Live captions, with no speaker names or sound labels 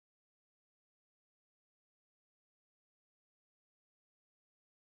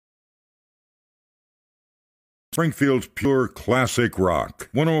Springfield's pure classic rock.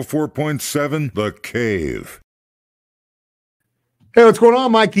 104.7 The Cave. Hey, what's going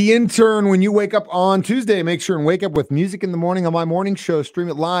on? Mike, the intern. When you wake up on Tuesday, make sure and wake up with music in the morning on my morning show. Stream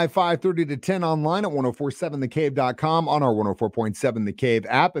it live 5:30 to 10 online at 1047thecave.com on our 104.7 The Cave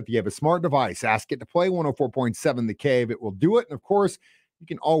app. If you have a smart device, ask it to play 104.7 The Cave. It will do it. And of course, you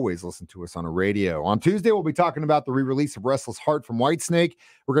can always listen to us on a radio. On Tuesday, we'll be talking about the re-release of Restless Heart from Whitesnake.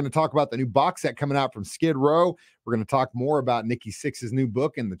 We're going to talk about the new box set coming out from Skid Row. We're going to talk more about Nikki Sixx's new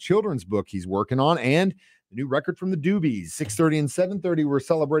book and the children's book he's working on, and the new record from the Doobies. 6:30 and 7:30, we're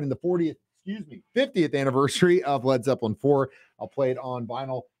celebrating the 50th anniversary of Led Zeppelin 4. I'll play it on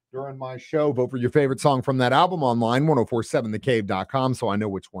vinyl during my show. Vote for your favorite song from that album online, 1047thecave.com, so I know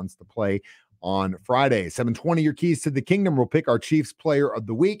which ones to play on Friday. 7:20, your keys to the kingdom. We'll pick our Chiefs player of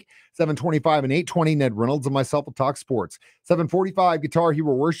the week. 7:25 and 8:20, Ned Reynolds and myself will talk sports. 7:45, Guitar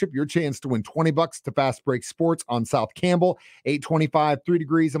Hero Worship, your chance to win $20 to Fast Break Sports on South Campbell. 8:25, 3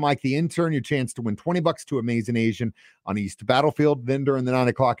 Degrees, and Mike the Intern, your chance to win $20 to Amazing Asian on East Battlefield. Then during the 9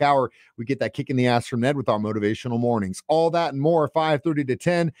 o'clock hour, we get that kick in the ass from Ned with our motivational mornings. All that and more, 5:30 to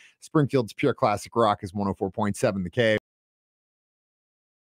 10. Springfield's pure classic rock is 104.7 The Cave.